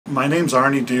My name's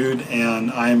Arnie Dood,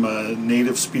 and I'm a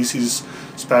native species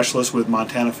specialist with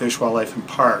Montana Fish, Wildlife, and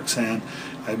Parks, and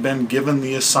I've been given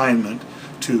the assignment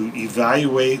to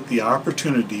evaluate the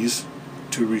opportunities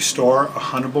to restore a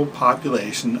huntable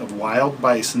population of wild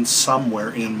bison somewhere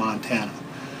in Montana.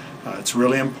 It's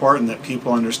really important that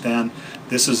people understand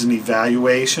this is an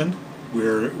evaluation.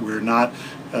 We're not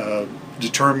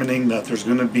determining that there's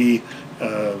going to be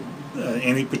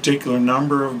any particular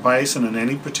number of bison in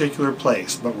any particular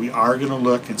place, but we are going to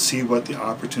look and see what the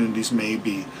opportunities may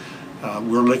be.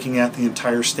 We're looking at the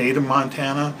entire state of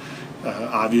Montana.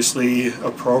 Obviously, a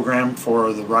program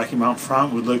for the Rocky Mountain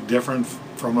Front would look different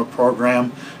from a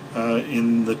program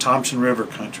in the Thompson River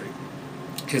country.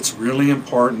 It's really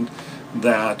important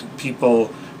that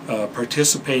people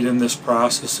participate in this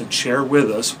process and share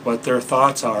with us what their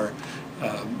thoughts are.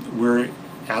 We're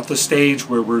at the stage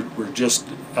where we're just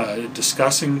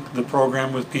discussing the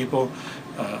program with people.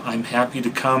 I'm happy to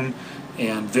come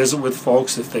and visit with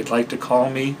folks if they'd like to call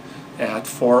me at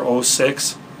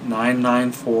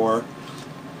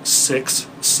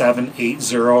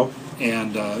 406-994-6780,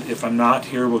 and if I'm not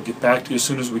here, we'll get back to you as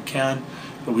soon as we can.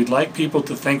 But we'd like people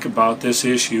to think about this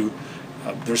issue.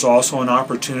 There's also an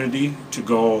opportunity to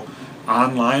go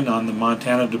online on the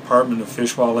Montana Department of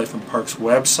Fish, Wildlife, and Parks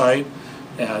website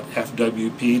at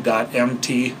fwp.mt.gov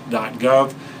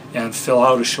and fill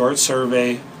out a short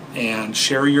survey and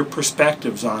share your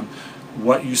perspectives on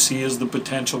what you see as the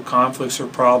potential conflicts or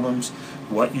problems,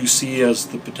 what you see as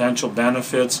the potential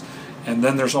benefits, and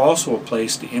then there's also a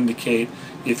place to indicate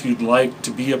if you'd like to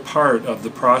be a part of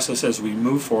the process as we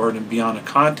move forward and be on a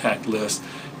contact list,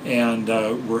 and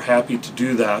we're happy to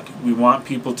do that. We want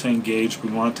people to engage, we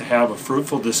want to have a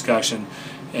fruitful discussion,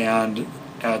 and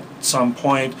at some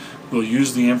point we'll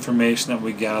use the information that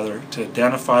we gather to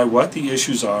identify what the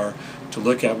issues are, to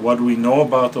look at what do we know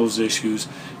about those issues,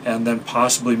 and then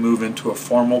possibly move into a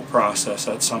formal process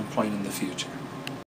at some point in the future.